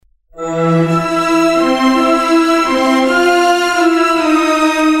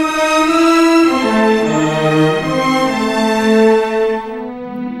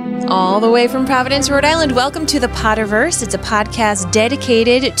way from Providence, Rhode Island. Welcome to the Potterverse. It's a podcast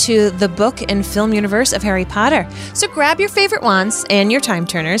dedicated to the book and film universe of Harry Potter. So grab your favorite wands and your time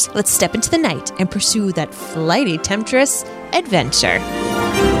turners. Let's step into the night and pursue that flighty temptress adventure.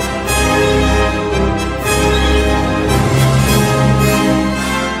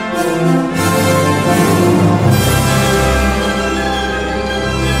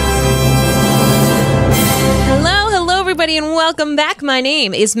 Everybody, and welcome back. My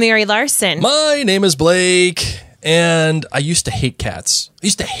name is Mary Larson. My name is Blake, and I used to hate cats.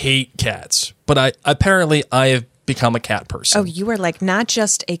 But I have become a cat person. Oh, you are like not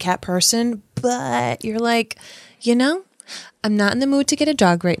just a cat person, but you're like, you know, I'm not in the mood to get a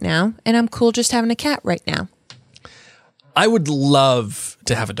dog right now, and I'm cool just having a cat right now. I would love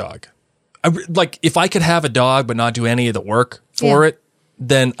to have a dog. If I could have a dog but not do any of the work for it,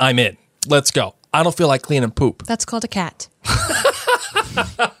 then I'm in. Let's go. I don't feel like cleaning poop. That's called a cat.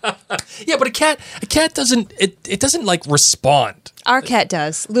 Yeah, but a cat doesn't, it doesn't like respond. Our cat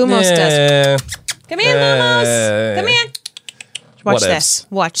does. Lumos does. Come here, Lumos. Come here. Watch this.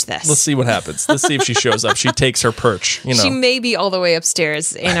 Let's see what happens. Let's see if she shows up. She takes her perch. You know. She may be all the way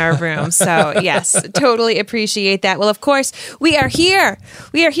upstairs in our room. So, yes, totally appreciate that. Well, of course, we are here.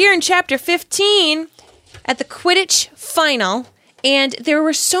 We are here in Chapter 15 at the Quidditch Final. And there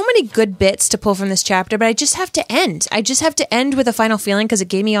were so many good bits to pull from this chapter, but I just have to end. I just have to end with a final feeling because it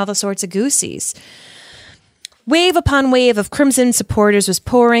gave me all the sorts of goosies. Wave upon wave of crimson supporters was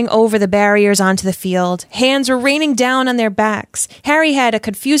pouring over the barriers onto the field. Hands were raining down on their backs. Harry had a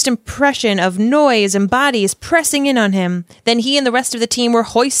confused impression of noise and bodies pressing in on him. Then he and the rest of the team were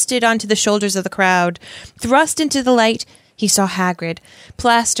hoisted onto the shoulders of the crowd. Thrust into the light, he saw Hagrid,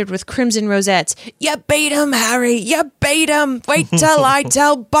 plastered with crimson rosettes. "You beat him, Harry! You beat him! Wait till I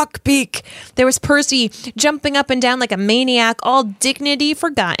tell Buckbeak!" There was Percy, jumping up and down like a maniac, all dignity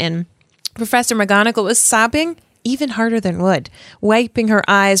forgotten. Professor McGonagall was sobbing even harder than wood, wiping her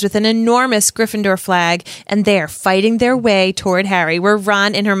eyes with an enormous Gryffindor flag, and there, fighting their way toward Harry, were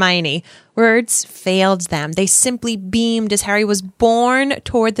Ron and Hermione. Words failed them. They simply beamed as Harry was borne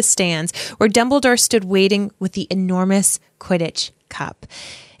toward the stands, where Dumbledore stood waiting with the enormous Quidditch cup.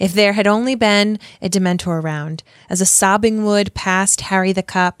 If there had only been a Dementor around. As a sobbing wood passed Harry the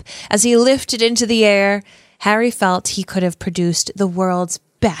cup, as he lifted into the air, Harry felt he could have produced the world's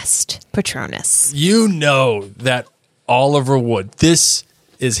best Patronus. You know that Oliver Wood, this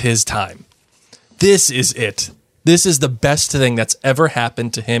is his time. This is it. This is the best thing that's ever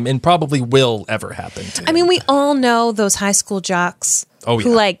happened to him and probably will ever happen to him. I mean, we all know those high school jocks who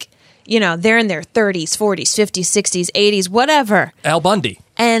they're in their 30s, 40s, 50s, 60s, 80s, whatever. Al Bundy.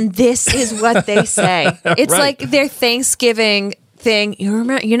 And this is what they say. It's right. Like their Thanksgiving thing. You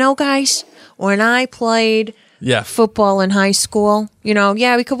remember, guys, when I played football in high school, we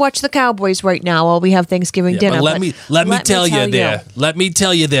could watch the Cowboys right now while we have Thanksgiving dinner. But let me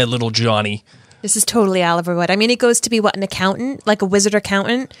tell you there, little Johnny. This is totally Oliver Wood. I mean, he goes to be an accountant, like a wizard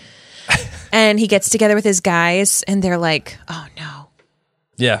accountant, and he gets together with his guys, and they're like, "Oh no,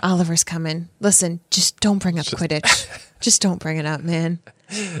 yeah, Oliver's coming. Listen, just don't bring up Quidditch. Just don't bring it up, man.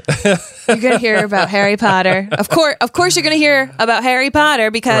 You're gonna hear about Harry Potter. Of course, you're gonna hear about Harry Potter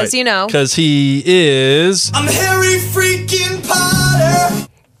because because he is. I'm Harry freaking Potter."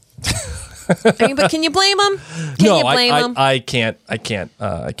 I mean, but can you blame him? I can't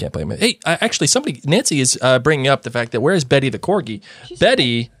blame him. Hey, actually, Nancy is bringing up the fact that where's Betty the Corgi?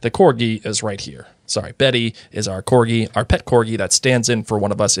 Betty the Corgi is right here. Sorry, Betty is our corgi, our pet corgi that stands in for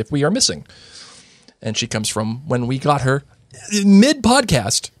one of us if we are missing. And she comes from when we got her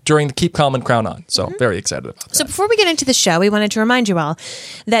mid-podcast during the Keep Calm and Crown On. So very excited about that. So before we get into the show, we wanted to remind you all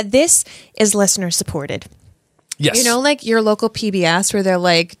that this is listener-supported. Yes. Like your local PBS where they're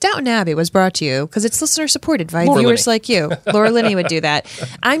like, Downton Abbey was brought to you because it's listener-supported by viewers like you. Laura Linney would do that.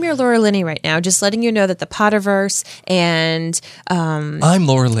 I'm your Laura Linney right now, just letting you know that the Potterverse and... I'm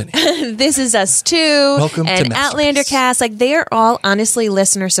Laura Linney. This Is Us Too. Welcome and to Outlander Cast. They are all honestly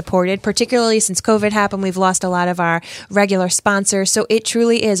listener-supported, particularly since COVID happened. We've lost a lot of our regular sponsors. So it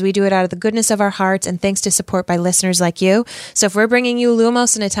truly is. We do it out of the goodness of our hearts and thanks to support by listeners like you. So if we're bringing you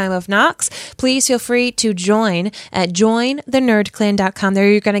Lumos in a time of Knox, please feel free to join at jointhenerdclan.com. There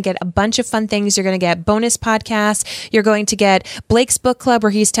you're going to get a bunch of fun things. You're going to get bonus podcasts. You're going to get Blake's book club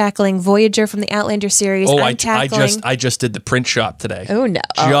where he's tackling Voyager from the Outlander series. I just did the print shop today. Oh no.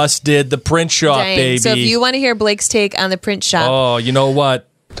 Just did the print shop, baby. So if you want to hear Blake's take on the print shop. Oh, you know what?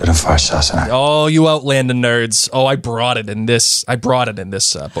 Oh, you Outlander nerds. Oh, I brought it in this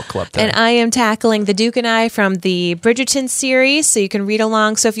book club thing. And I am tackling The Duke and I from the Bridgerton series, so you can read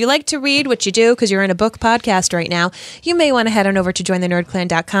along. So if you like to read, which you do because you're in a book podcast right now, you may want to head on over to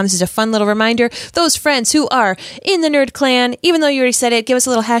jointhenerdclan.com. This is a fun little reminder. Those friends who are in the Nerd Clan, even though you already said it, give us a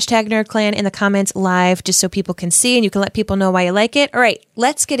little hashtag Nerd Clan in the comments live just so people can see and you can let people know why you like it. All right,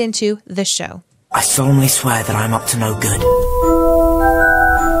 let's get into the show. I solemnly swear that I'm up to no good.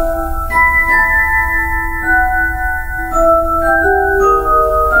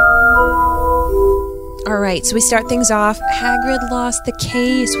 All right, so we start things off. Hagrid lost the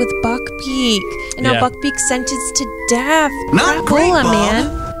case with Buckbeak, and now Buckbeak's sentenced to death. Not great, Crapola, Bob.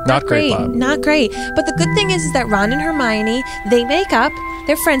 man. Not great, Bob. Not great. But the good thing is that Ron and Hermione, they make up.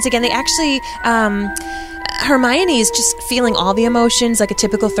 They're friends again. They actually... Hermione is just feeling all the emotions like a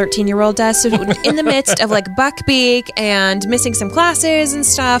typical 13-year-old does. So in the midst of like Buckbeak and missing some classes and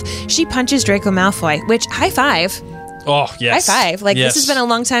stuff, she punches Draco Malfoy, which high five. Oh, yes. High five. Like, yes. This has been a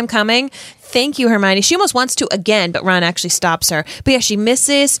long time coming. Thank you, Hermione. She almost wants to again, but Ron actually stops her. But yeah, she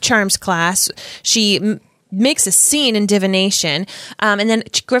misses Charms class. She makes a scene in divination. And then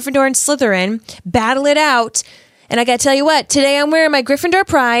Gryffindor and Slytherin battle it out. And I got to tell you what, today I'm wearing my Gryffindor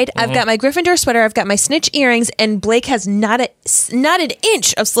pride. I've got my Gryffindor sweater. I've got my snitch earrings. And Blake has not an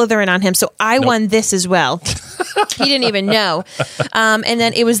inch of Slytherin on him. So I won this as well. He didn't even know. And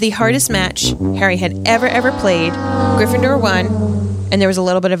then it was the hardest match Harry had ever played. Gryffindor won. And there was a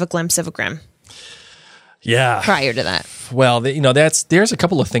little bit of a glimpse of a Grim. Yeah. Prior to that. Well, there's a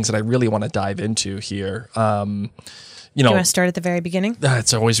couple of things that I really want to dive into here. Do you want to start at the very beginning?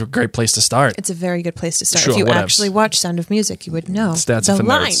 It's always a great place to start. It's a very good place to start. Sure, if you actually watch Sound of Music, you would know. Stats the are for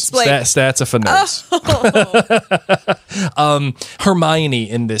lines. nerds. Stats are for nerds. Hermione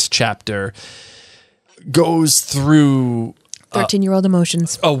in this chapter goes through 13-year-old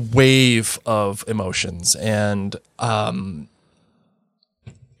emotions. a wave of emotions, and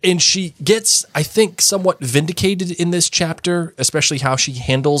she gets, I think, somewhat vindicated in this chapter, especially how she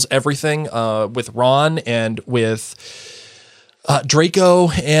handles everything with Ron and with Draco,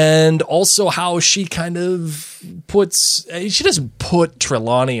 and also how she kind of she doesn't put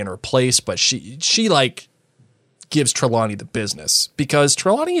Trelawney in her place, but she like gives Trelawney the business because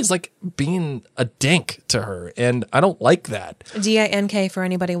Trelawney is like being a dink to her, and I don't like that. D-I-N-K for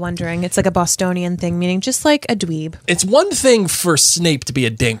anybody wondering. It's like a Bostonian thing, meaning just like a dweeb. It's one thing for Snape to be a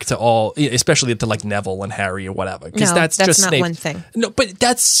dink to all, especially to like Neville and Harry or whatever, because No, that's just not Snape. one thing. No, but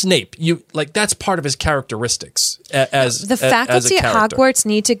that's Snape. That's part of his characteristics as The faculty as a at character. Hogwarts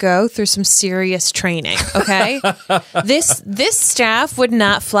need to go through some serious training, okay? This staff would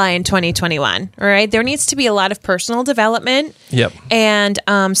not fly in 2021, all right? There needs to be a lot of personal development and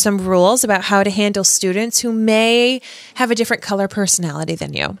some rules about how to handle students who may have a different color personality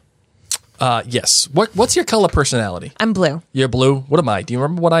than you. Yes. What's your color personality? I'm blue. You're blue? What am I? Do you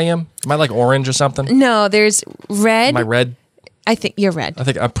remember what I am? Am I like orange or something? No, there's red. Am I red? I think you're red. I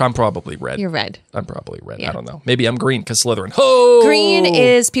think I'm probably red. You're red. I'm probably red. Yeah. I don't know. Maybe I'm green because Slytherin. Oh! Green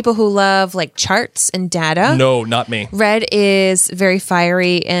is people who love like charts and data. No, not me. Red is very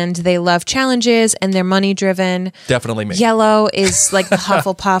fiery and they love challenges and they're money driven. Definitely me. Yellow is like the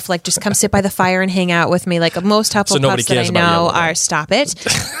Hufflepuff, like just come sit by the fire and hang out with me. Like most nobody Hufflepuffs that I cares about know yellow, are stop it.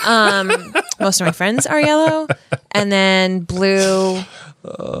 Most of my friends are yellow, and then blue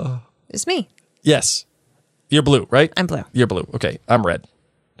is me. Yes. You're blue, right? I'm blue. You're blue. Okay. I'm red.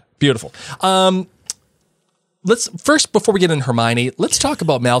 Beautiful. Let's first, before we get in Hermione, let's talk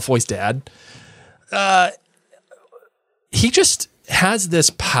about Malfoy's dad. He just has this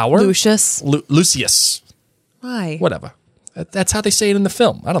power. Lucius. Lucius. Why? Whatever. That's how they say it in the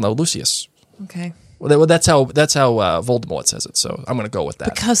film. I don't know. Lucius. Okay. Well, that's how Voldemort says it. So I'm going to go with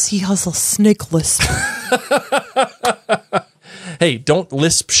that. Because he has a snake lisp. Hey, don't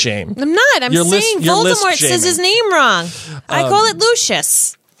lisp shame. I'm not. I'm saying Voldemort says shaming. his name wrong. I call it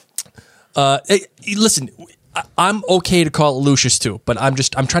Lucius. Hey, listen, I'm okay to call it Lucius too, but I'm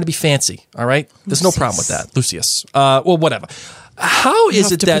trying to be fancy. All right, there's no problem with that, Lucius. Well, whatever. How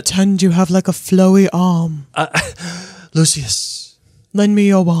is it that pretend you have like a flowy arm? Lucius? Lend me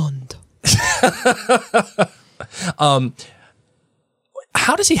your wand.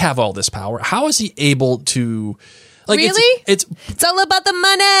 How does he have all this power? How is he able to? Like, Really? It's all about the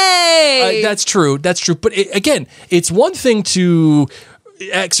money. that's true. That's true. But again, it's one thing to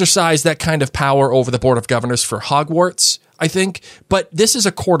exercise that kind of power over the Board of Governors for Hogwarts, I think. But this is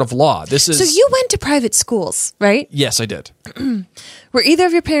a court of law. This is. So you went to private schools, right? Yes, I did. Were either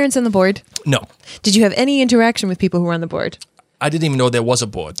of your parents on the board? No, Did you have any interaction with people who were on the board? I didn't even know there was a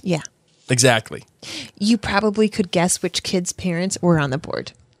board. Yeah. Exactly. You probably could guess which kids' parents were on the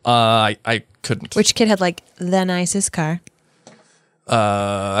board. I couldn't. Which kid had like the nicest car?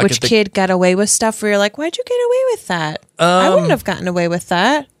 Which kid got away with stuff where you're like, why'd you get away with that? I wouldn't have gotten away with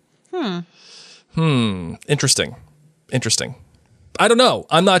that. Interesting. I don't know.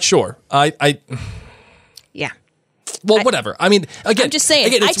 I'm not sure. Yeah. Well, whatever. I mean, again, I'm just saying.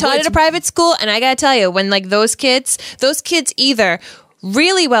 Again, I taught at a private school, and I gotta tell you, when like those kids either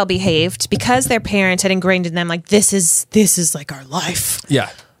really well behaved because their parents had ingrained in them like this is like our life, yeah,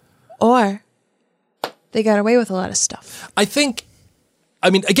 or they got away with a lot of stuff. I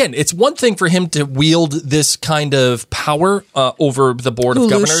mean, again, it's one thing for him to wield this kind of power over the board of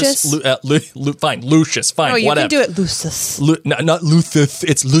governors. Fine, Lucius. Fine, oh, you whatever. can do it, Lucius. Not Lucius.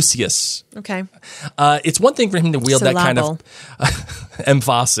 It's Lucius. Okay. It's one thing for him to wield that kind of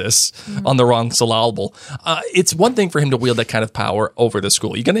emphasis on the wrong syllable. It's one thing for him to wield that kind of power over the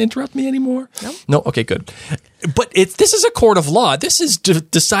school. You going to interrupt me anymore? No. Okay, good. But this is a court of law. This is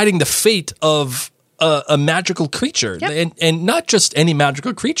deciding the fate of a magical creature, and not just any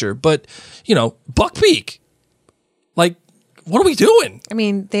magical creature, but Buckbeak. Like, what are we doing? I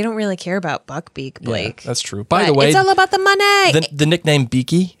mean, they don't really care about Buckbeak, Blake. Yeah, that's true. By the way, it's all about the money. The nickname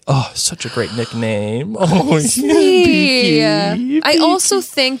Beaky. Oh, such a great nickname. Oh, Beaky. Beaky. I also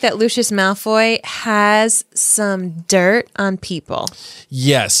think that Lucius Malfoy has some dirt on people.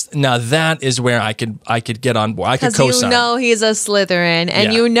 Yes. Now that is where I could get on board. I could co-sign. He's a Slytherin,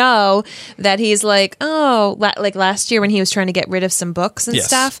 and that he's like, like last year when he was trying to get rid of some books and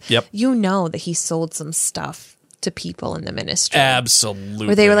stuff. Yep. That he sold some stuff to people in the ministry. Absolutely.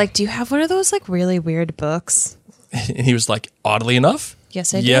 Where they were like, do you have one of those like really weird books? And he was like, oddly enough,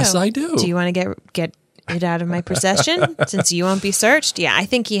 yes, I do. Yes, I do. Do you want to get it out of my possession since you won't be searched? Yeah, I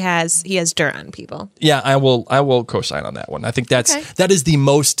think he has dirt on people. Yeah, I will co-sign on that one. I think that is the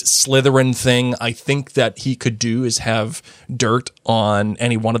most Slytherin thing I think that he could do, is have dirt on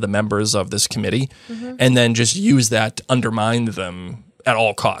any one of the members of this committee, and then just use that to undermine them at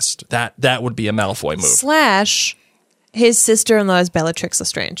all cost. That would be a Malfoy move. / his sister-in-law is Bellatrix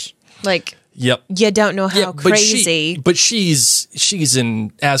Lestrange. Like, yep. You don't know how crazy. But she's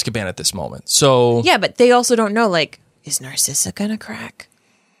in Azkaban at this moment. So yeah, but they also don't know. Like, is Narcissa gonna crack?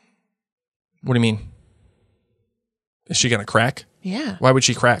 What do you mean? Is she gonna crack? Yeah. Why would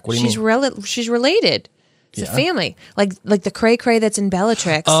she crack? What do you mean? She's related. It's a family. Like the cray that's in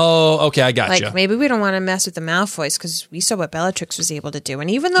Bellatrix. Oh, okay, I gotcha. Like, maybe we don't want to mess with the Malfoys because we saw what Bellatrix was able to do. And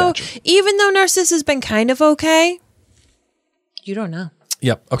even though Narcissa's been kind of okay, you don't know.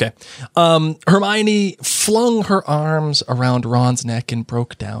 Yep, okay. Hermione flung her arms around Ron's neck and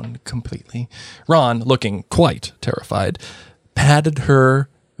broke down completely. Ron, looking quite terrified, patted her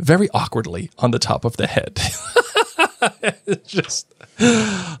very awkwardly on the top of the head. It's just,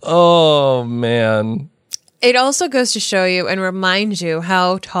 oh, man. It also goes to show you and remind you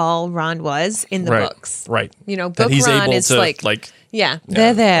how tall Ron was in the books. Right. Book Ron is yeah,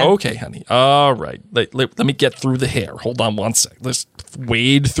 they're there. Okay, honey. All right. Let me get through the hair. Hold on one sec. Let's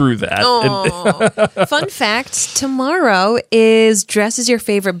wade through that. Fun fact, tomorrow is Dress as Your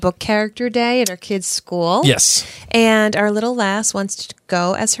Favorite Book Character Day at our kids' school. Yes. And our little lass wants to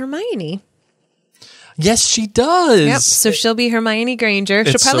go as Hermione. Yes, she does. Yep. So she'll be Hermione Granger.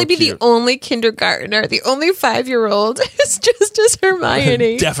 She'll probably be the only kindergartner, the only 5-year-old is just as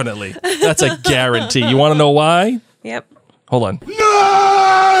Hermione. Definitely. That's a guarantee. You want to know why? Yep. Hold on.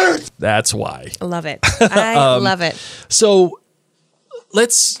 Nerd! That's why. I love it. I love it. So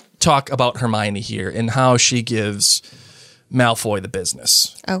let's talk about Hermione here and how she gives Malfoy the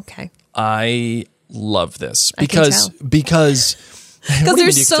business. Okay. I love this because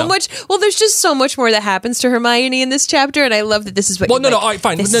there's so much. Well, there's just so much more that happens to Hermione in this chapter, and I love that this is what. Well, all right,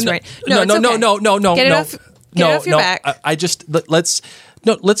 fine. No. Get it off your back.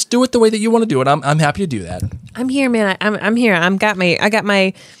 Let's do it the way that you want to do it. I'm happy to do that. I'm here, man. I'm here. I got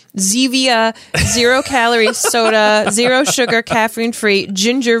my Zevia 0-calorie soda, 0 sugar, caffeine-free,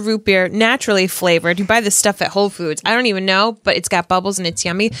 ginger root beer, naturally flavored. You buy this stuff at Whole Foods. I don't even know, but it's got bubbles and it's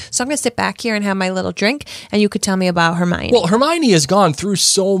yummy. So I'm going to sit back here and have my little drink, and you could tell me about Hermione. Well, Hermione has gone through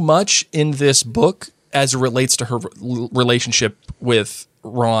so much in this book as it relates to her relationship with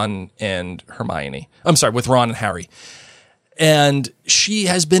Ron and Hermione. I'm sorry, with Ron and Harry. And she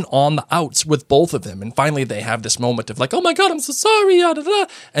has been on the outs with both of them. And finally they have this moment of like, oh my God, I'm so sorry.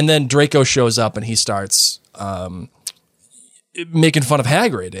 And then Draco shows up and he starts making fun of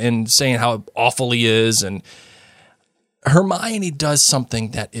Hagrid and saying how awful he is. And Hermione does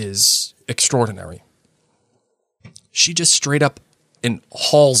something that is extraordinary. She just straight up and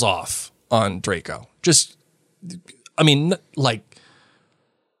hauls off on Draco. Gives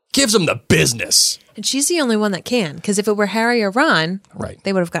him the business. And she's the only one that can, because if it were Harry or Ron, Right.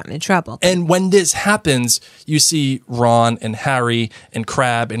 they would have gotten in trouble. And when this happens, you see Ron and Harry and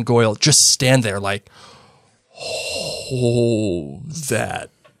Crabbe and Goyle just stand there like, oh,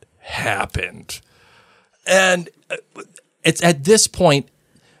 that happened. And it's at this point,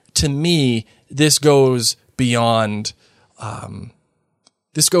 to me, this goes beyond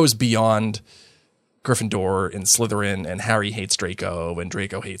Gryffindor and Slytherin, and Harry hates Draco and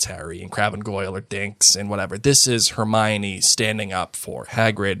Draco hates Harry, and Crabbe and Goyle are dinks and whatever. This is Hermione standing up for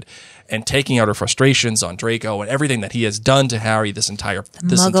Hagrid and taking out her frustrations on Draco and everything that he has done to Harry this entire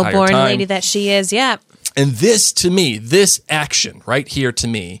Muggle-born time. lady that she is, yeah. And this, to me, this action right here to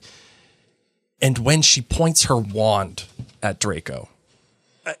me, and when she points her wand at Draco,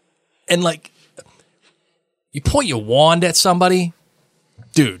 and like, you point your wand at somebody,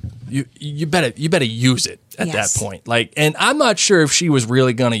 dude, you better use it at that point. Like, and I'm not sure if she was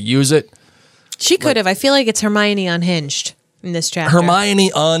really going to use it. She could have. I feel like it's Hermione unhinged in this chapter.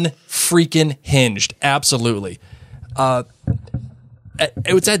 Hermione unfreaking hinged, absolutely.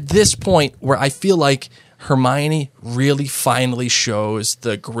 It's at this point where I feel like Hermione really finally shows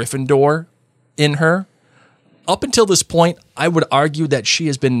the Gryffindor in her. Up until this point, I would argue that she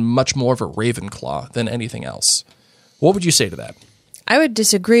has been much more of a Ravenclaw than anything else. What would you say to that? I would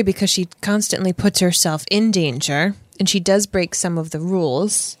disagree because she constantly puts herself in danger, and she does break some of the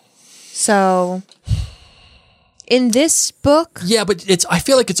rules. So, in this book... Yeah, but I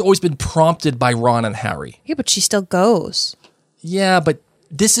feel like it's always been prompted by Ron and Harry. Yeah, but she still goes. Yeah, but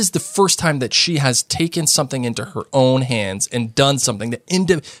this is the first time that she has taken something into her own hands and done something that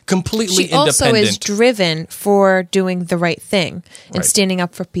completely independent. She also is driven for doing the right thing and Right. standing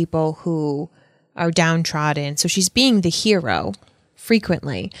up for people who are downtrodden. So she's being the hero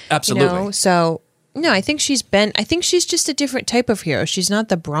frequently. Absolutely. You know? So, no, I think she's just a different type of hero. She's not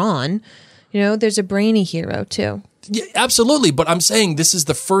the brawn. You know, there's a brainy hero too. Yeah, absolutely, but I'm saying this is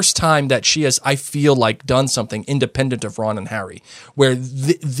the first time that she has, I feel like, done something independent of Ron and Harry, where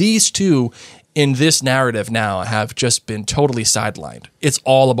these two in this narrative now have just been totally sidelined. It's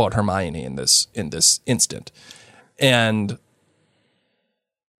all about Hermione in this instant. And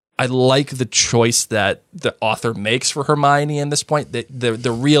I like the choice that the author makes for Hermione in this point,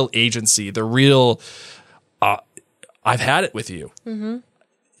 the real agency, the real, I've had it with you. Mm-hmm.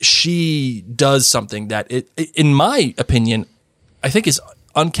 She does something that, in my opinion, I think is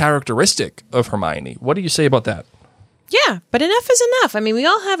uncharacteristic of Hermione. What do you say about that? Yeah, but enough is enough. I mean, we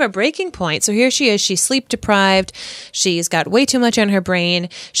all have a breaking point. So here she is. She's sleep deprived. She's got way too much on her brain.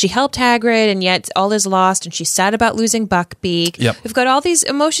 She helped Hagrid, and yet all is lost, and she's sad about losing Buckbeak. Yep. We've got all these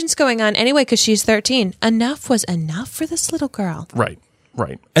emotions going on anyway because she's 13. Enough was enough for this little girl. Right.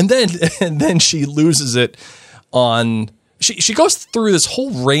 And then she loses it on... She goes through this whole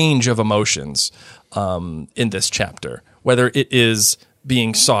range of emotions in this chapter, whether it is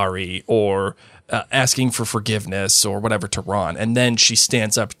being sorry or asking for forgiveness or whatever to Ron, and then she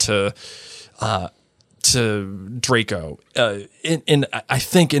stands up to Draco in I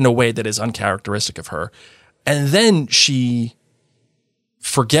think in a way that is uncharacteristic of her, and then she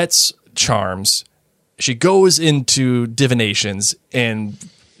forgets charms. She goes into divinations and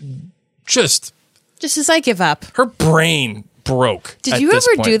just as I give up. her brain broke. Did you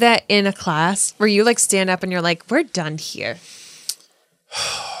ever do that in a class where you like stand up and you're like, we're done here?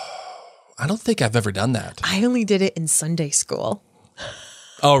 I don't think I've ever done that. I only did it in Sunday school.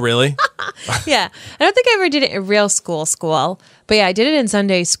 Oh, really? Yeah. I don't think I ever did it in real school. But yeah, I did it in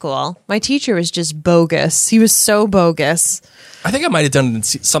Sunday school. My teacher was just bogus. He was so bogus. I think I might have done it in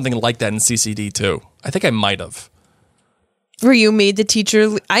something like that in CCD too. I think I might have. Where you made the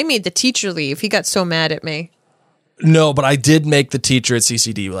teacher... I made the teacher leave. He got so mad at me. No, but I did make the teacher at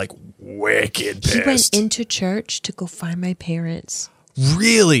CCD like wicked pissed. He went into church to go find my parents.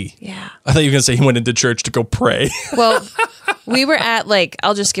 Really? Yeah. I thought you were going to say he went into church to go pray. Well, we were at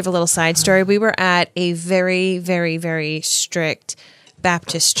I'll just give a little side story. We were at a very, very, very strict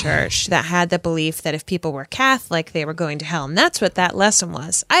Baptist church that had the belief that if people were Catholic, they were going to hell. And that's what that lesson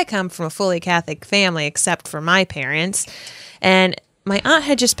was. I come from a fully Catholic family, except for my parents. And my aunt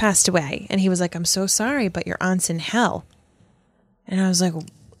had just passed away. And he was like, I'm so sorry, but your aunt's in hell. And I was like,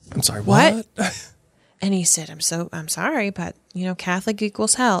 I'm sorry, what? And he said, I'm sorry, but, Catholic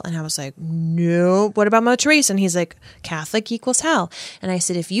equals hell. And I was like, no, what about Mother Teresa? And he's like, Catholic equals hell. And I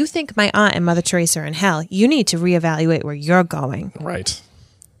said, if you think my aunt and Mother Teresa are in hell, you need to reevaluate where you're going. Right.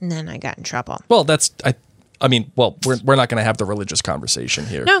 And then I got in trouble. Well, I mean, well, we're not going to have the religious conversation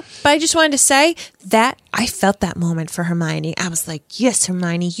here. No, but I just wanted to say that I felt that moment for Hermione. I was like, yes,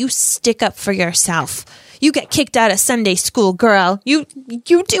 Hermione, you stick up for yourself. You get kicked out of Sunday school, girl. You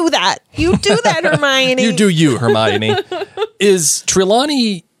do that. You do that, Hermione. You do you, Hermione. Is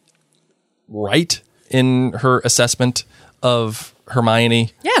Trelawney right in her assessment of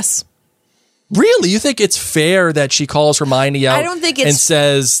Hermione? Yes. Really? You think it's fair that she calls Hermione out I don't think it's, and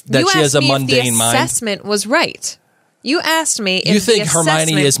says that she has a mundane mind? The assessment was right. You asked me if you think the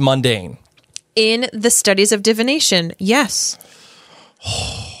Hermione is mundane? In the studies of divination, yes.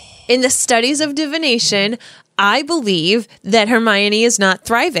 In the studies of divination, I believe that Hermione is not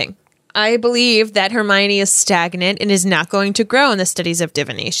thriving. I believe that Hermione is stagnant and is not going to grow in the studies of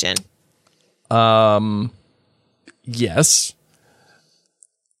divination. Yes.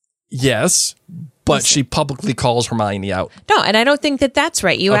 Yes, but she publicly calls Hermione out. No, and I don't think that that's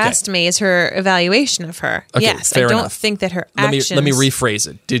right. You asked me, is her evaluation of her? Okay, yes, fair I don't enough. think that her actions... Let me rephrase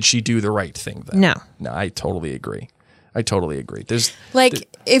it. Did she do the right thing then? No. No, I totally agree. There's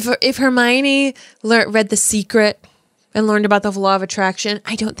if Hermione read The Secret and learned about the law of attraction,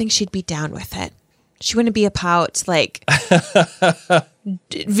 I don't think she'd be down with it. She wouldn't be about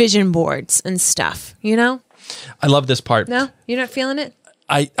vision boards and stuff, you know? I love this part. No? You're not feeling it?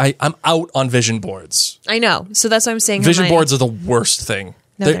 I'm out on vision boards. I know. So that's what I'm saying. Vision Hermione. boards are the worst thing.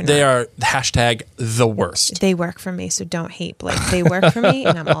 No, they are hashtag the worst. They work for me, so don't hate Blake. They work for me,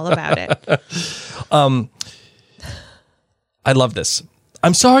 and I'm all about it. I love this.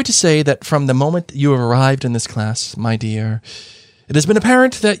 I'm sorry to say that from the moment you have arrived in this class, my dear, it has been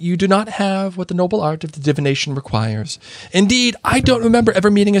apparent that you do not have what the noble art of the divination requires. Indeed, I don't remember ever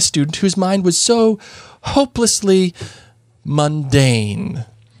meeting a student whose mind was so hopelessly mundane.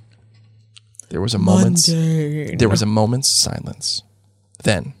 There was a moment's silence.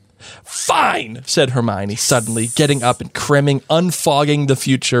 Then, "Fine," said Hermione, suddenly getting up and cramming unfogging the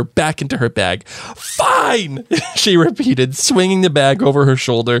future back into her bag. "Fine," she repeated, swinging the bag over her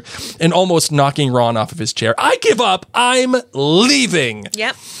shoulder and almost knocking Ron off of his chair. "I give up. I'm leaving."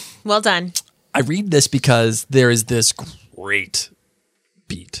 Yep. Well done. I read this because there is this great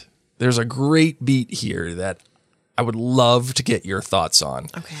beat. There's a great beat here that I would love to get your thoughts on.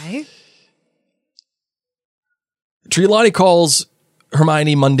 Okay. Trelawney calls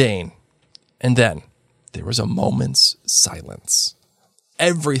Hermione mundane, and then there was a moment's silence.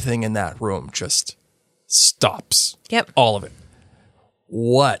 Everything in that room just stops. Yep. All of it.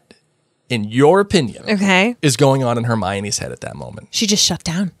 What, in your opinion, is going on in Hermione's head at that moment? She just shut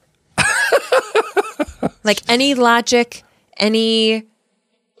down. Like any logic, any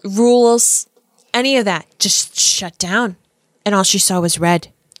rules, any of that just shut down. And all she saw was red.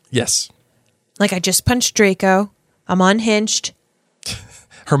 Yes. Like I just punched Draco. I'm unhinged.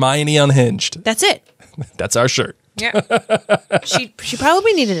 Hermione unhinged. That's it. That's our shirt. Yeah. She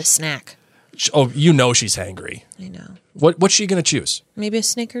probably needed a snack. Oh, you know she's hangry. I know. What's she going to choose? Maybe a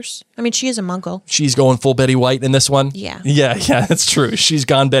Snickers. I mean, she is a muggle. She's going full Betty White in this one? Yeah. Yeah, that's true. She's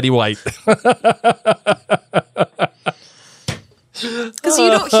gone Betty White. Because you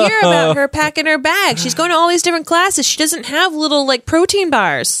don't hear about her packing her bag. She's going to all these different classes. She doesn't have little, protein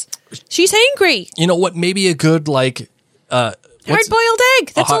bars. She's hangry. You know what? Maybe a good, hard-boiled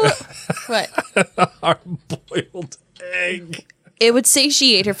egg. That's all. What? Hard-boiled egg. It would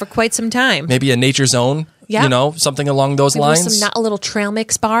satiate her for quite some time. Maybe a Nature's Own. Yeah. Something along those Maybe lines. a little trail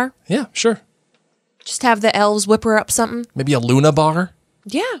mix bar. Yeah, sure. Just have the elves whip her up something. Maybe a Luna bar.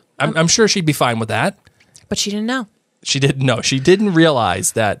 Yeah. I'm sure she'd be fine with that. But she didn't know. She didn't know. She didn't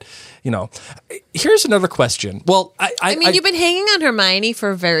realize that, Here's another question. Well, I mean, you've been hanging on Hermione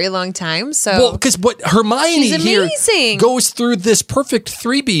for a very long time, so... Well, because what Hermione She's here amazing. goes through this perfect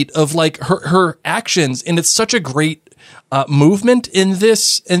three-beat of, her actions, and it's such a great movement in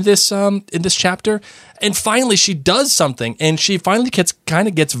this chapter. And finally, she does something, and she finally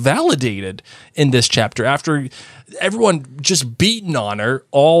gets validated in this chapter after everyone just beating on her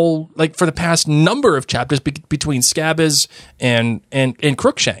all for the past number of chapters between Scabbers and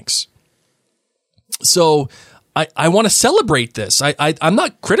Crookshanks. So I want to celebrate this. I'm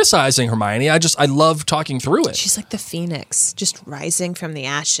not criticizing Hermione. I love talking through it. She's like the phoenix, just rising from the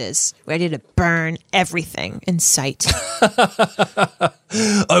ashes, ready to burn everything in sight. I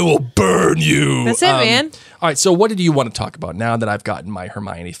will burn you. That's it, man. All right, so what did you want to talk about now that I've gotten my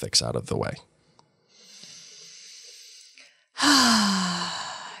Hermione fix out of the way?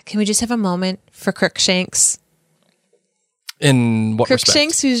 Can we just have a moment for Crookshanks? In what respect?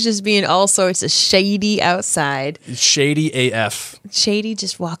 Crookshanks, who's just being all sorts of shady outside. Shady AF. Shady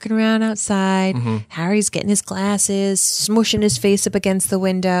just walking around outside. Mm-hmm. Harry's getting his glasses, smushing his face up against the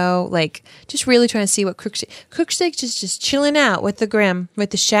window, like just really trying to see what Crookshanks is just chilling out with the Grim, with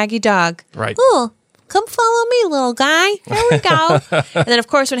the shaggy dog. Right. Oh, come follow me, little guy. Here we go. And then, of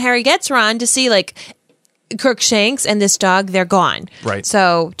course, when Harry gets Ron to see like Crookshanks and this dog, they're gone. Right.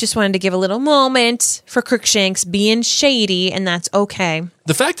 So just wanted to give a little moment for Crookshanks being shady, and that's okay.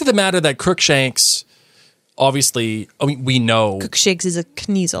 The fact of the matter that Crookshanks, obviously, I mean, we know. Crookshanks is a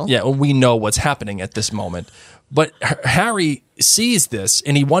Kniezel. Yeah, we know what's happening at this moment. But Harry sees this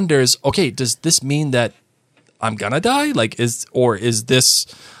and he wonders, okay, does this mean that I'm gonna die? Like, is this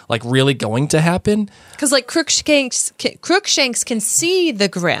like really going to happen? Because like Crookshanks can see the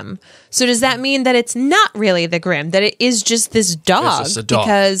Grim. So does that mean that it's not really the Grim? That it is just this dog? It's just a dog.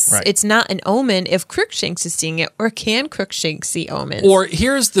 Because Right. it's not an omen if Crookshanks is seeing it, or can Crookshanks see omens? Or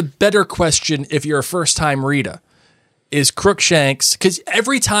here's the better question if you're a first time reader. Is Crookshanks, because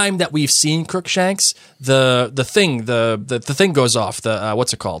every time that we've seen Crookshanks, the thing goes off. The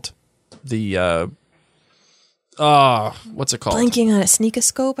what's it called? What's it called? Blinking on a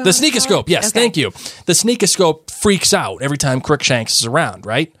sneakoscope? The sneakoscope, yes, Okay. thank you. The sneakoscope freaks out every time Crookshanks is around,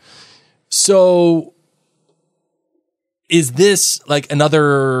 right? So, is this like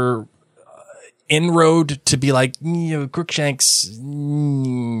another inroad to be like, Crookshanks,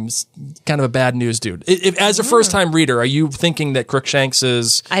 kind of a bad news dude? If, as a first-time reader, are you thinking that Crookshanks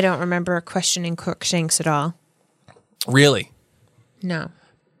is... I don't remember questioning Crookshanks at all. Really? No.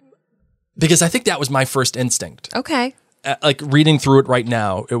 Because I think that was my first instinct. Okay. Like reading through it right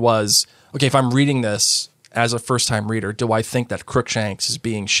now, it was, okay, if I'm reading this as a first-time reader, do I think that Crookshanks is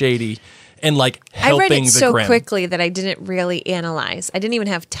being shady and like helping I read it the so Grim? quickly that I didn't really analyze. I didn't even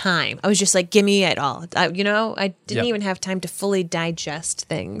have time. I was just like, give me it all. I didn't Yep. even have time to fully digest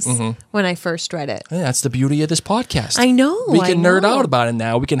things when I first read it. Yeah, that's the beauty of this podcast. I know. We can nerd know. out about it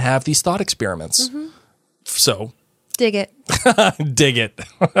now. We can have these thought experiments. So, Dig it. dig it.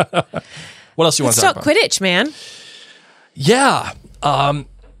 What else do you want Let's to talk talk about? Quidditch, man. Yeah.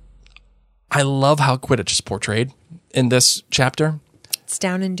 I love how Quidditch is portrayed in this chapter It's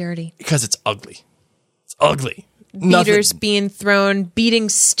down and dirty. because it's ugly. It's ugly. Beaters being thrown, beating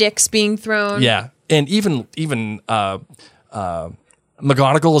sticks being thrown. Yeah. And even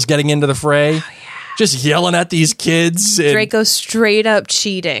McGonagall is getting into the fray. Oh, yeah. Just yelling at these kids. And, Draco straight up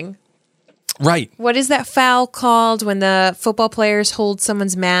cheating. right. What is that foul called when the football players hold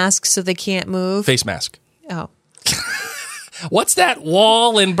someone's mask so they can't move? Face mask. Oh. What's that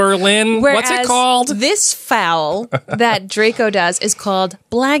wall in Berlin? Whereas What's it called? this foul that Draco does is called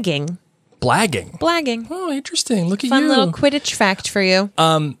blagging. Blagging. Blagging. Oh, interesting. Look at Fun you. little Quidditch fact for you.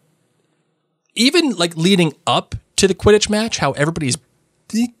 Even like leading up to the Quidditch match, how everybody's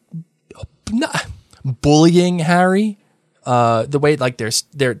not bullying Harry. The way like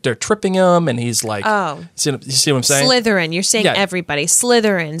they're tripping him, and he's like, Oh. you see what I'm saying? Slytherin. You're saying Yeah. everybody.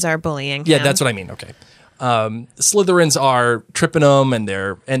 Slytherins are bullying Yeah, him. that's what I mean. Okay. Slytherins are tripping him, and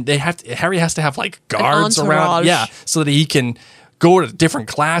Harry has to have like guards around, entourage. yeah, so that he can go to different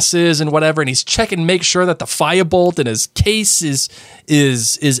classes and whatever, and he's checking, make sure that the firebolt in his case is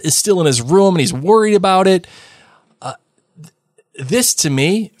still in his room, and he's worried about it. This to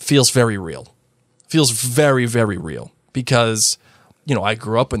me feels very real. Feels very, very real because, I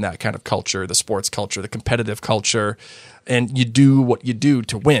grew up in that kind of culture, the sports culture, the competitive culture, and you do what you do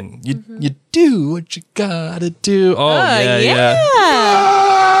to win. You do what you gotta do. Oh,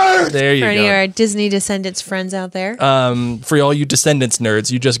 yeah. There you For any of go. our Disney Descendants friends out there. For all you Descendants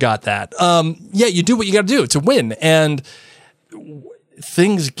nerds, you just got that. Yeah, you do what you gotta do to win. And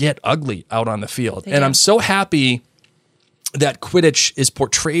things get ugly out on the field. And I'm so happy that Quidditch is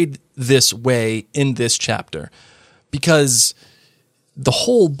portrayed this way in this chapter, because the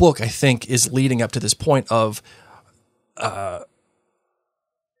whole book, I think, is leading up to this point of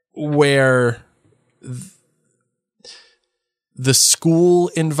where the school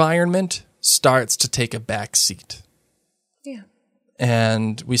environment starts to take a back seat. Yeah.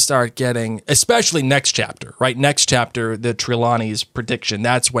 And we start getting, especially next chapter, right? Next chapter, the Trelawney's prediction,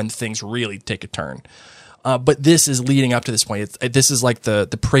 that's when things really take a turn. But this is leading up to this point. This is like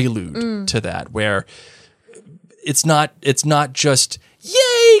the prelude to that, where it's not just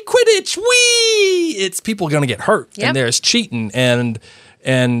yay Quidditch, wee! It's people going to get hurt, Yep. and there's cheating, and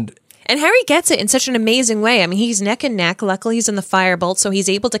And Harry gets it in such an amazing way. I mean, he's neck and neck. Luckily, he's in the firebolt, so he's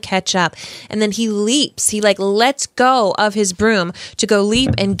able to catch up. And then he leaps. He lets go of his broom to go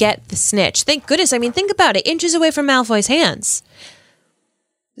leap and get the snitch. Thank goodness. I mean, think about it. Inches away from Malfoy's hands.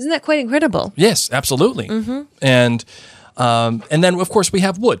 Isn't that quite incredible? yes, absolutely. And And then, of course, we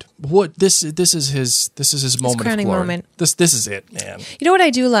have Wood. Wood. This is his moment of crowning glory. moment. This is it, man. You know what I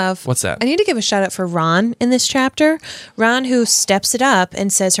do love? What's that? I need to give a shout out for Ron in this chapter. Ron, who steps it up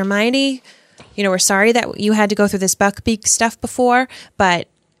and says, Hermione, we're sorry that you had to go through this Buckbeak stuff before, but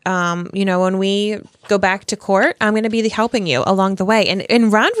when we go back to court, I'm going to be helping you along the way.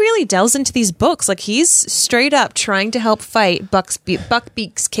 And Ron really delves into these books. Like, he's straight up trying to help fight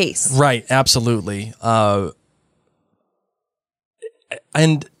Buckbeak's case. Right. Absolutely.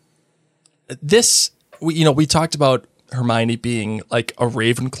 And this, we talked about Hermione being like a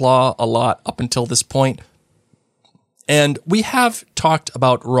Ravenclaw a lot up until this point. And we have talked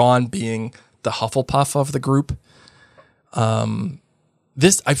about Ron being the Hufflepuff of the group.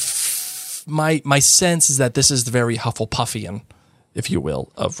 My sense is that this is the very Hufflepuffian, if you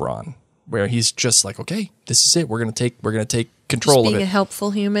will, of Ron, where he's just like, okay, this is it. We're gonna take control of it. Being a helpful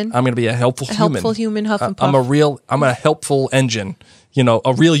human. I'm gonna be a helpful human. Helpful human Hufflepuff. I'm a helpful engine.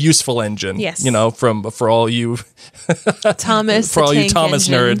 A real useful engine. Yes. For all you Thomas, for all you tank Thomas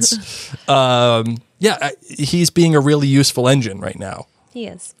engine. nerds. He's being a really useful engine right now. He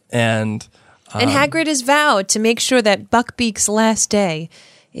is. And Hagrid has vowed to make sure that Buckbeak's last day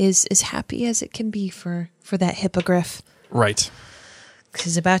is as happy as it can be for that hippogriff. right.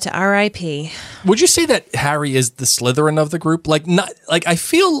 He's about to R.I.P. Would you say that Harry is the Slytherin of the group? I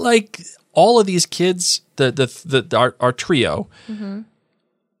feel like all of these kids, our trio,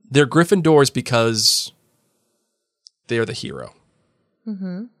 they're Gryffindors because they're the hero.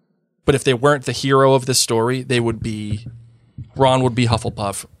 Mm-hmm. But if they weren't the hero of this story, Ron would be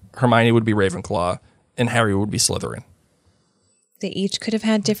Hufflepuff, Hermione would be Ravenclaw, and Harry would be Slytherin. They each could have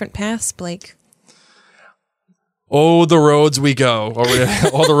had different paths, Blake. Oh, the roads we go, or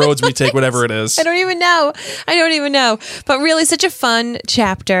the roads we take, whatever it is. I don't even know. But really, such a fun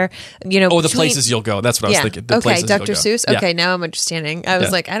chapter. The places you'll go. That's what I was thinking. The Okay, places you'll Dr. go. Seuss. Yeah. Okay, now I'm understanding. I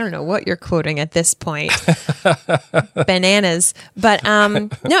was like, I don't know what you're quoting at this point. Bananas. But no,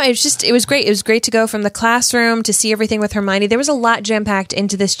 it was great. It was great to go from the classroom to see everything with Hermione. There was a lot jam-packed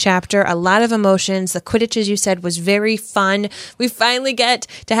into this chapter, a lot of emotions. The Quidditch, as you said, was very fun. We finally get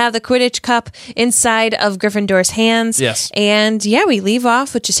to have the Quidditch cup inside of Gryffindor's hands. Yes. And we leave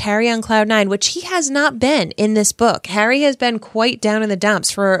off with just Harry on cloud nine, which he has not been in this book. Harry has been quite down in the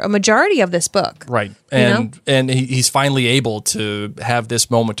dumps for a majority of this book. Right. And he's finally able to have this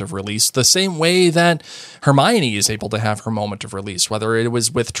moment of release the same way that Hermione is able to have her moment of release, whether it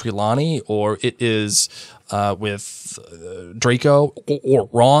was with Trelawney or it is with Draco or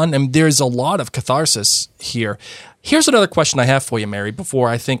Ron. And there's a lot of catharsis here. Here's another question I have for you, Mary, because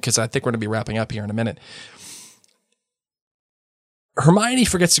I think we're going to be wrapping up here in a minute. Hermione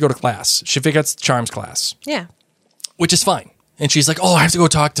forgets to go to class. She forgets Charms class. Yeah. Which is fine. And she's like, oh, I have to go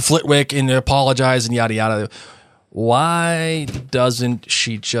talk to Flitwick and apologize and yada, yada. Why doesn't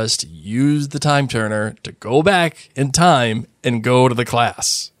she just use the time turner to go back in time and go to the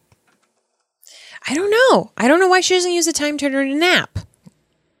class? I don't know. I don't know why she doesn't use the time turner to nap.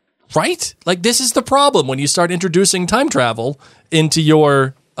 Right? Like, this is the problem when you start introducing time travel into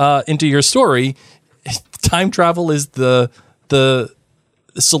your story. Time travel is the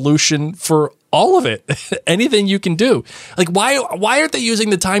solution for all of it. Anything you can do. Like, why aren't they using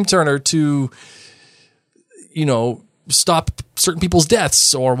the time turner to, stop certain people's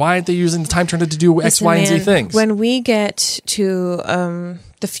deaths? Or why aren't they using the time turner to do X, Y, and Z things? When we get to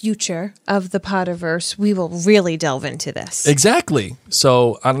the future of the Potterverse, we will really delve into this. Exactly.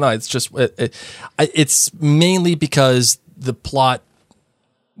 So, I don't know. It's just, it's mainly because the plot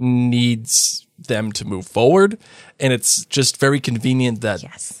needs them to move forward, and it's just very convenient that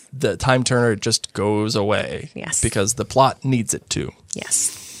the time turner just goes away. Yes. Because the plot needs it to.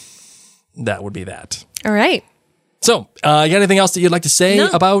 Yes. That would be that. All right. So, you got anything else that you'd like to say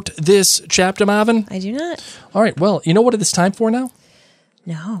about this chapter, Marvin? I do not. All right. Well, you know what it's time for now?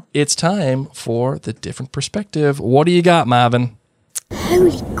 No. It's time for the different perspective. What do you got, Marvin?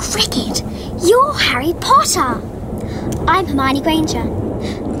 Holy cricket! You're Harry Potter! I'm Hermione Granger.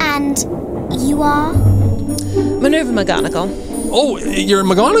 And you are? Minerva McGonagall. Oh, you're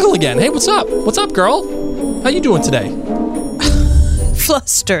McGonagall again. Hey, what's up? What's up, girl? How you doing today?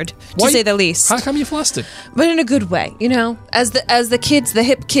 Flustered, to say the least. How come you flustered? But in a good way, As the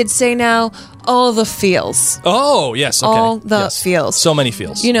hip kids say now, all the feels. Oh, yes, okay. All the yes. feels. So many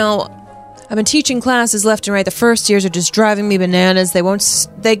feels. I've been teaching classes left and right. The first years are just driving me bananas. They won't.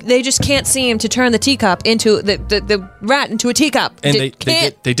 They just can't seem to turn the teacup into the rat into a teacup. And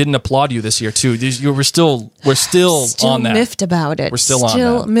they didn't applaud you this year too. We're still on that. Miffed about it. We're still on that.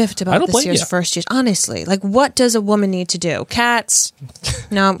 Still miffed about this year's you. first years. Honestly, like, what does a woman need to do? Cats?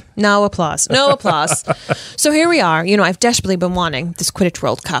 No applause. No applause. So here we are. I've desperately been wanting this Quidditch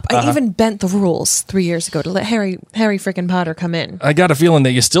World Cup. I even bent the rules 3 years ago to let Harry freaking Potter come in. I got a feeling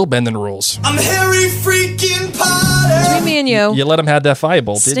that you're still bending the rules. I'm Harry freaking Potter. Between me and you, You let him have that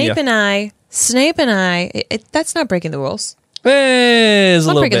firebolt, didn't you? Snape and I. That's not breaking the rules. It's a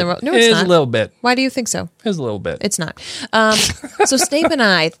little breaking bit. the rules. No, it's not. A little bit. Why do you think so? It's a little bit. It's not. So Snape and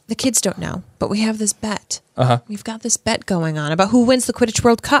I, the kids don't know, but we have this bet. We've got this bet going on about who wins the Quidditch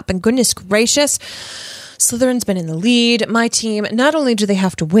World Cup, and goodness gracious, Slytherin's been in the lead. My team, not only do they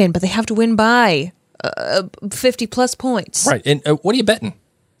have to win, but they have to win by 50-plus points. Right. And what are you betting?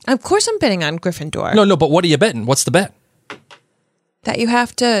 Of course I'm betting on Gryffindor. No, but what are you betting? What's the bet? That you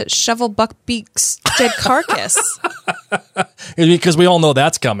have to shovel Buckbeak's dead carcass. Because we all know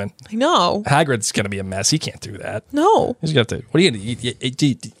that's coming. I know. Hagrid's going to be a mess. He can't do that. No. He's going to have to.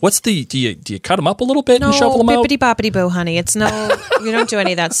 What do you cut him up a little bit and shovel him out? Bippity boppity boo, honey. It's no, you don't do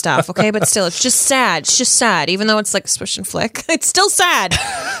any of that stuff, okay? But still, it's just sad. It's just sad. Even though it's like swish and flick, it's still sad.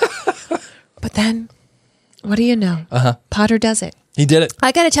 But then, what do you know? Potter does it. He did it.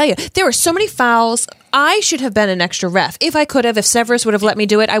 I got to tell you, there were so many fouls. I should have been an extra ref. If I could have, if Severus would have let me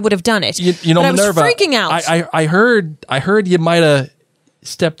do it, I would have done it. You know, but Minerva, I was freaking out. I heard you might have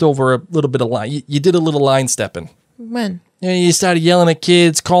stepped over a little bit of line. You did a little line stepping. When? You started yelling at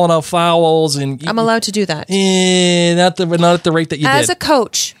kids, calling out fouls, and I'm allowed to do that. Not at the rate that you did. As a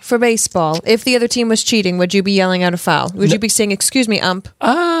coach for baseball, if the other team was cheating, would you be yelling out a foul? Would you be saying, "Excuse me, ump"?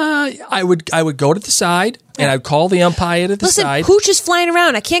 I would go to the side and I'd call the umpire to the side. Listen, hooch is flying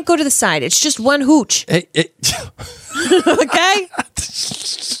around. I can't go to the side. It's just one hooch. Hey, Okay?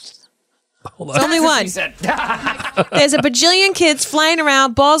 Hold on. It's only one. There's a bajillion kids flying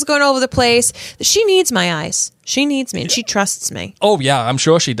around, balls going over the place. She needs my eyes. She needs me, and she trusts me. Oh yeah, I'm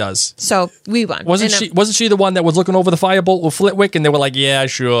sure she does. So we won. Wasn't she the one that was looking over the firebolt with Flitwick, and they were like, "Yeah,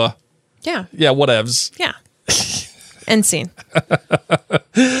 sure, yeah, whatevs." Yeah. End scene.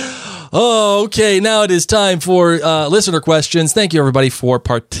 Oh, okay. Now it is time for listener questions. Thank you, everybody, for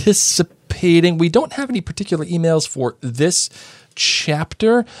participating. We don't have any particular emails for this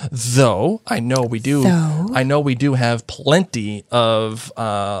chapter, though I know we do. I know we do have plenty of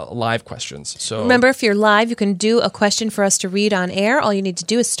live questions. So remember, if you're live, you can do a question for us to read on air. All you need to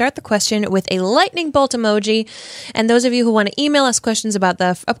do is start the question with a lightning bolt emoji. And those of you who want to email us questions about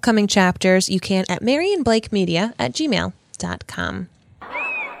the upcoming chapters, you can at marianblakemedia@gmail.com.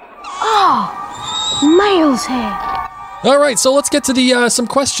 Oh, Mail's here. All right, so let's get to the some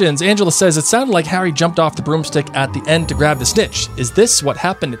questions. Angela says, it sounded like Harry jumped off the broomstick at the end to grab the snitch. Is this what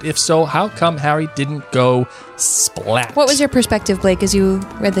happened? If so, how come Harry didn't go splat? What was your perspective, Blake, as you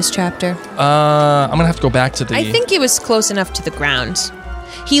read this chapter? I'm going to have to go back to the... I think he was close enough to the ground.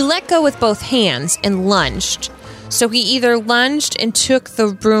 He let go with both hands and lunged. So he either lunged and took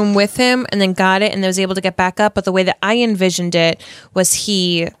the broom with him and then got it and was able to get back up, but the way that I envisioned it was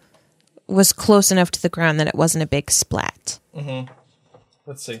he was close enough to the ground that it wasn't a big splat. Mm-hmm.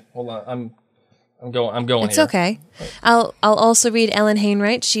 Let's see. Hold on. I'm going. It's here. Okay. I'll also read Ellen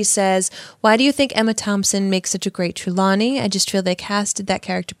Hainwright. She says, "Why do you think Emma Thompson makes such a great Trelawney? I just feel they casted that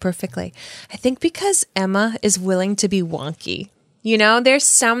character perfectly. I think because Emma is willing to be wonky. You know, there's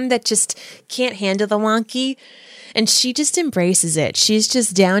some that just can't handle the wonky." And she just embraces it. She's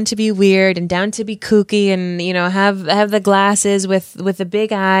just down to be weird and down to be kooky and, you know, have the glasses with the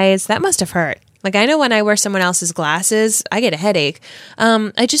big eyes. That must have hurt. Like, I know when I wear someone else's glasses, I get a headache.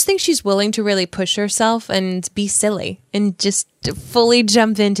 I just think she's willing to really push herself and be silly and just fully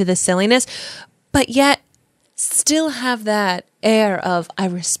jump into the silliness, but yet still have that air of, I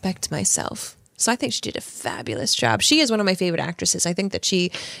respect myself. So I think she did a fabulous job. She is one of my favorite actresses. I think that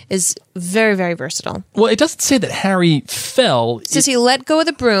she is very, very versatile. Well, it doesn't say that Harry fell. It says he let go of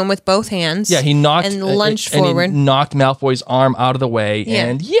the broom with both hands. Yeah, he knocked and lunged And forward. he knocked Malfoy's arm out of the way, Yeah.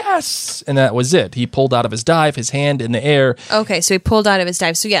 and yes, and that was it. He pulled out of his dive, his hand in the air. Okay, so he pulled out of his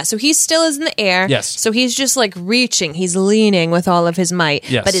dive. So yeah, so he still is in the air. Yes. So he's just like reaching. He's leaning with all of his might.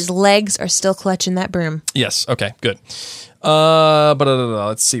 Yes. But his legs are still clutching that broom. Yes. Okay. Good. But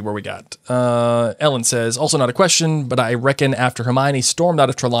let's see where we got. Ellen says, also not a question, but I reckon after Hermione stormed out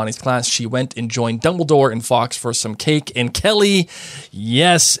of Trelawney's class, she went and joined Dumbledore and Fawkes for some cake. And Kelly,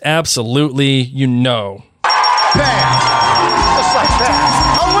 yes, absolutely, you know. Bam! Just like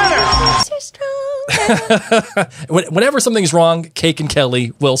that. A winner! So strong. Whenever something's wrong, Cake and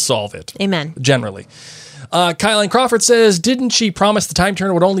Kelly will solve it. Amen. Generally. Kylan Crawford says, didn't she promise the time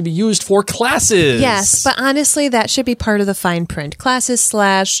turner would only be used for classes? Yes, but honestly, that should be part of the fine print. Classes /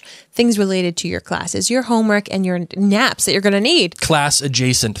 things related to your classes, your homework, and your naps that you're going to need. Class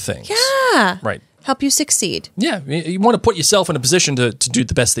adjacent things. Yeah. Right. Help you succeed. Yeah, you want to put yourself in a position to do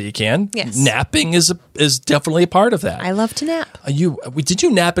the best that you can. Yes. Napping is definitely a part of that. I love to nap. Did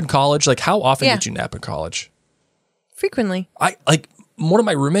you nap in college? Like, how often Yeah. did you nap in college? Frequently. One of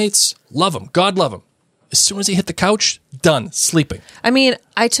my roommates, love him. God love him. As soon as he hit the couch, done, sleeping. I mean,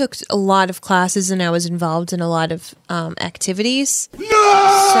 I took a lot of classes and I was involved in a lot of activities. So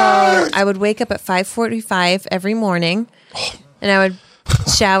I would wake up at 5:45 every morning, and I would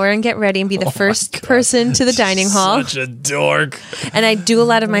shower and get ready and be the first person to the dining hall. Such a dork. And I'd do a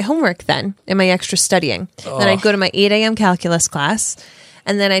lot of my homework then and my extra studying. Then I'd go to my 8 a.m. calculus class,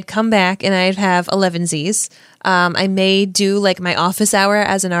 and then I'd come back and I'd have 11Zs. I may do like my office hour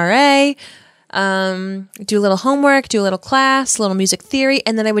as an RA, do a little homework, do a little class, a little music theory,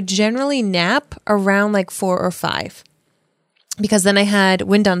 and then I would generally nap around like 4 or 5. Because then I had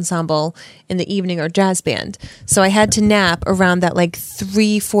wind ensemble in the evening or jazz band. So I had to nap around that like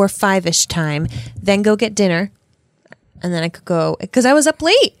 3, 4, 5-ish time, then go get dinner. And then I could go, because I was up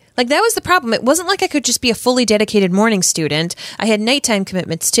late. Like that was the problem. It wasn't like I could just be a fully dedicated morning student. I had nighttime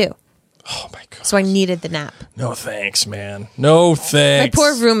commitments too. Oh my God. So I needed the nap. No thanks, man. No thanks. My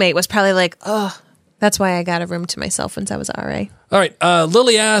poor roommate was probably like, oh, that's why I got a room to myself once I was RA. All right.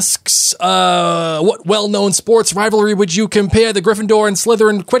 Lily asks, what well-known sports rivalry would you compare the Gryffindor and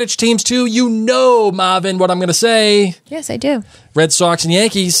Slytherin Quidditch teams to? You know, Marvin, what I'm going to say. Yes, I do. Red Sox and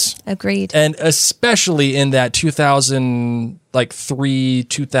Yankees. Agreed. And especially in that 2003,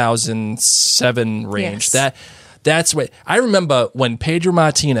 2007 range. Yes. That's what I remember when Pedro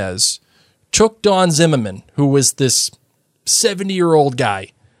Martinez took Don Zimmerman, who was this 70-year-old guy,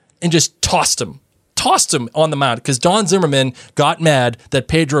 and just tossed him on the mound because Don Zimmerman got mad that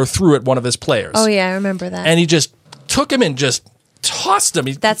Pedro threw at one of his players. Oh yeah, I remember that. And he just took him and just tossed him.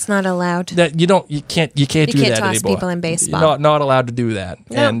 That's not allowed. You can't do that anymore. Toss people in baseball. You're not allowed to do that.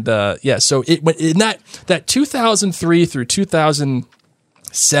 No. And so it went in that 2003 through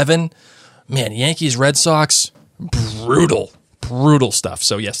 2007, man, Yankees, Red Sox, brutal stuff.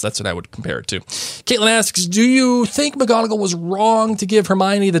 So yes, that's what I would compare it to. Caitlin asks, do you think McGonagall was wrong to give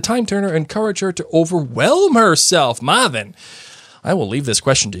Hermione the time turner and encourage her to overwhelm herself? Marvin, I will leave this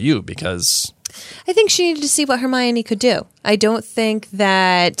question to you because I think she needed to see what Hermione could do. I don't think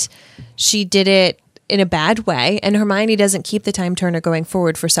that she did it in a bad way, and Hermione doesn't keep the time turner going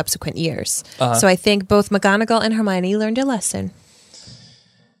forward for subsequent years. So I think both McGonagall and Hermione learned a lesson.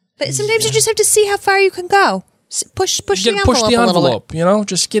 But sometimes you just have to see how far you can go. Push the envelope a little bit. You know,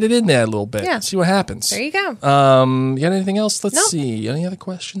 just get it in there a little bit. Yeah. See what happens. There you go. You got anything else? Let's Nope. see. Any other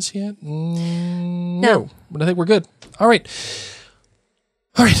questions here? No. But I think we're good. All right.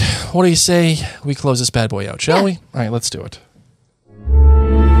 What do you say we close this bad boy out, shall we? All right, let's do it.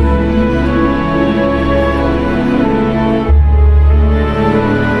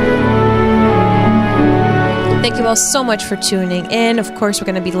 Thank you all so much for tuning in. Of course, we're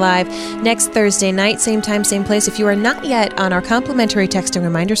going to be live next Thursday night, same time, same place. If you are not yet on our complimentary texting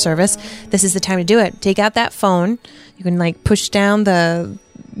reminder service, this is the time to do it. Take out that phone. You can push down the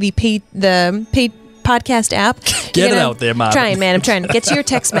paid podcast app. Get it out there, Mom. I'm trying. Get to your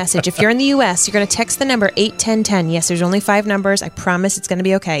text message. If you're in the U.S., you're going to text the number 81010. Yes, there's only 5 numbers. I promise it's going to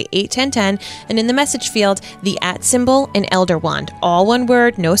be okay. 81010. And in the message field, the @ symbol and Elder Wand. All one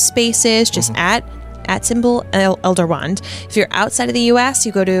word, no spaces, just @ symbol Elder Wand. If you're outside of the U.S.,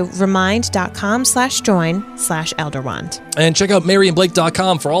 you go to remind.com/join/Elder Wand. And check out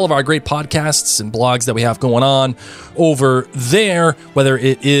maryandblake.com for all of our great podcasts and blogs that we have going on over there, whether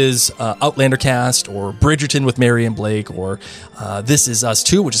it is Outlandercast or Bridgerton with Mary and Blake or This Is Us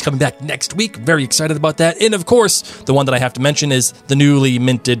Too, which is coming back next week. Very excited about that. And of course, the one that I have to mention is the newly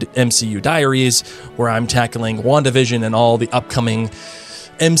minted MCU Diaries, where I'm tackling WandaVision and all the upcoming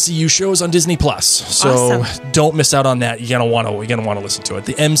MCU shows on Disney Plus. So Don't miss out on that. You're gonna want to listen to it.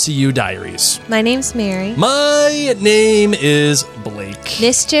 The MCU Diaries. My name's Mary. My name is Blake.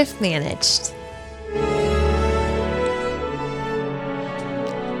 Mischief managed.